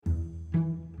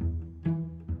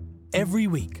Every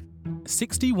week,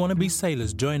 60 wannabe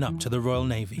sailors join up to the Royal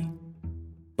Navy.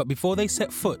 But before they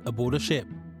set foot aboard a ship,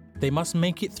 they must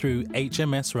make it through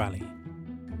HMS Raleigh.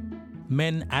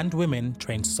 Men and women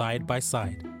train side by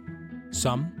side.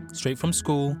 Some straight from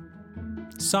school,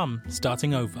 some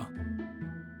starting over.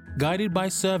 Guided by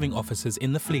serving officers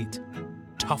in the fleet,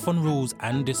 tough on rules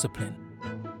and discipline.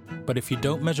 But if you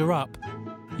don't measure up,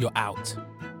 you're out.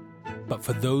 But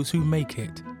for those who make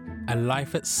it, a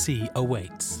life at sea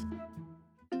awaits.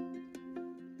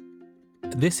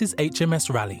 This is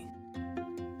HMS Raleigh.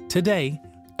 Today,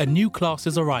 a new class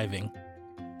is arriving.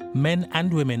 Men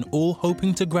and women all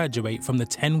hoping to graduate from the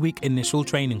 10-week initial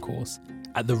training course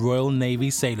at the Royal Navy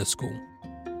Sailor School.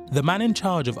 The man in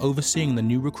charge of overseeing the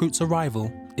new recruits'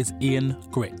 arrival is Ian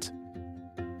Gritt,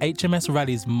 HMS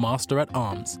Raleigh's Master at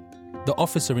Arms, the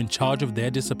officer in charge of their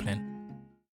discipline.